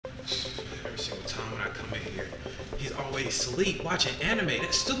come in here. He's always asleep watching anime.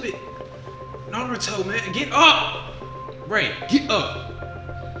 That stupid Naruto, man. Get up! Ray, get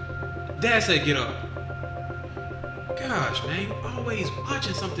up. Dad said get up. Gosh, man, you always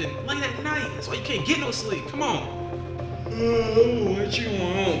watching something late at night. That's why you can't get no sleep. Come on. What you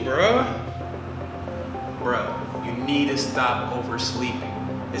want, bruh? Bruh, you need to stop oversleeping.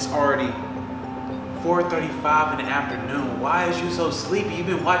 It's already 4:35 in the afternoon. Why is you so sleepy? You've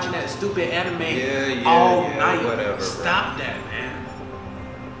been watching that stupid anime all night. Whatever, stop that, man.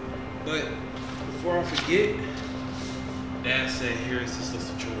 But before I forget, Dad said here's his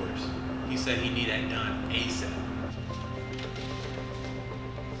list of chores. He said he need that done ASAP.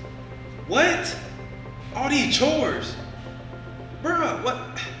 What? All these chores? Bruh, what?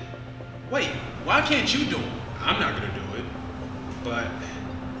 Wait, why can't you do them? I'm not gonna do it, but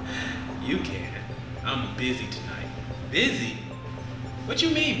you can. I'm busy tonight. Busy? What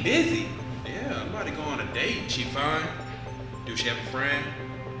you mean busy? Yeah, I'm about to go on a date. She fine? Do she have a friend?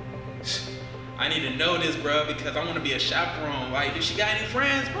 I need to know this, bro, because I want to be a chaperone. Like, does she got any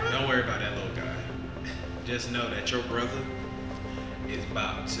friends, bro? Don't worry about that little guy. Just know that your brother is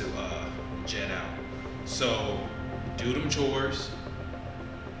about to jet out. So do them chores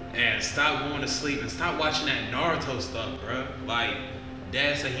and stop going to sleep and stop watching that Naruto stuff, bro. Like,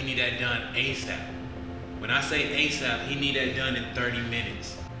 Dad said he need that done ASAP. When I say ASAP, he need that done in 30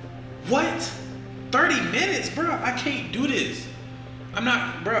 minutes. What? 30 minutes, bro? I can't do this. I'm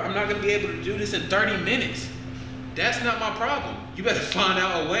not gonna be able to do this in 30 minutes. That's not my problem. You better find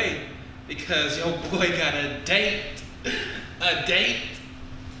out a way because your boy got a date. A date?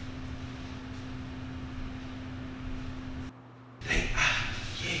 Yeah,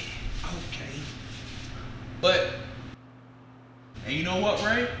 okay. But, and you know what,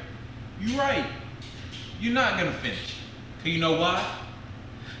 Ray? You right. You're not gonna finish. Cause you know why?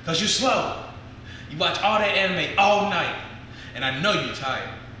 Cause you're slow. You watch all that anime all night. And I know you're tired.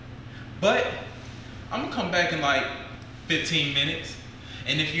 But I'm gonna come back in like 15 minutes.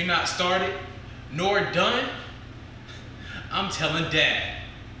 And if you're not started nor done, I'm telling Dad.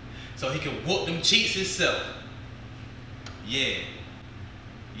 So he can whoop them cheeks himself. Yeah.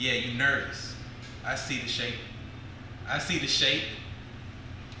 Yeah, you nervous. I see the shape. I see the shape.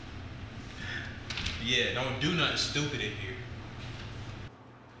 Yeah, don't do nothing stupid in here.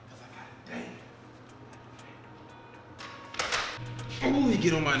 Cause I got a date. Oh, you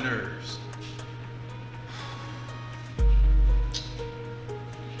get on my nerves.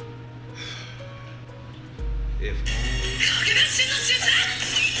 If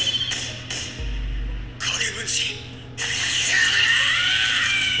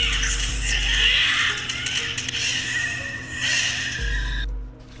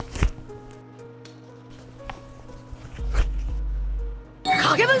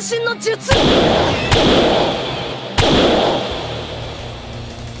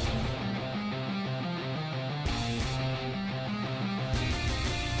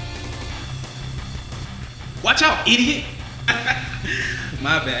watch out, idiot!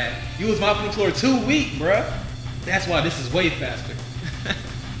 My bad. You was mopping the floor too weak, bruh. That's why this is way faster.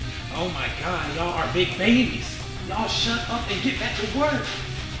 Oh my God, y'all are big babies. Y'all shut up and get back to work.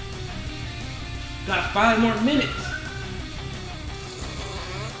 Got 5 more minutes.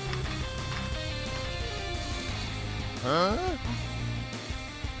 Huh?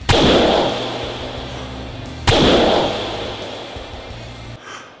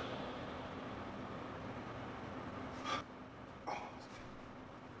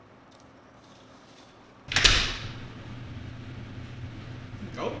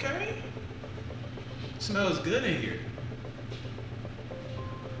 Okay. Smells good in here.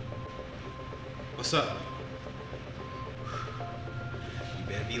 What's up? You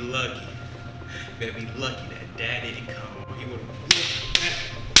better be lucky. You better be lucky that Dad didn't come. He would have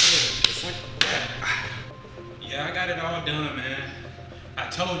just like that. Yeah, I got it all done, man. I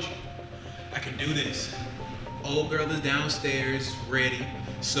told you, I can do this. Old girl is downstairs, ready.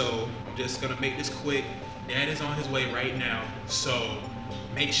 So I'm just gonna make this quick. Dad is on his way right now. So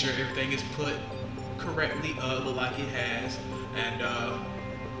make sure everything is put correctly, look like it has. And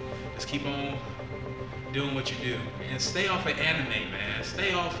just keep on doing what you do. And stay off of anime, man.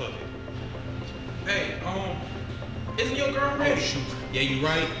 Stay off of it. Hey, isn't your girl ready? Oh, shoot. Yeah, you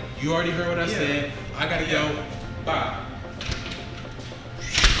right. You already heard what I said. I gotta go. Bye.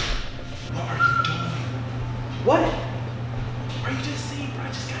 What are you doing? What? Are you just seeing, bro? I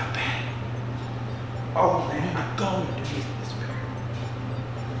just got back. Oh, man. I'm going to do this.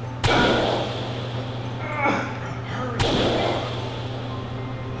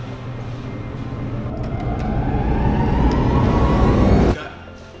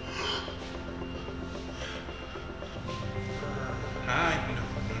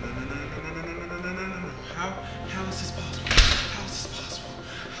 How is this possible?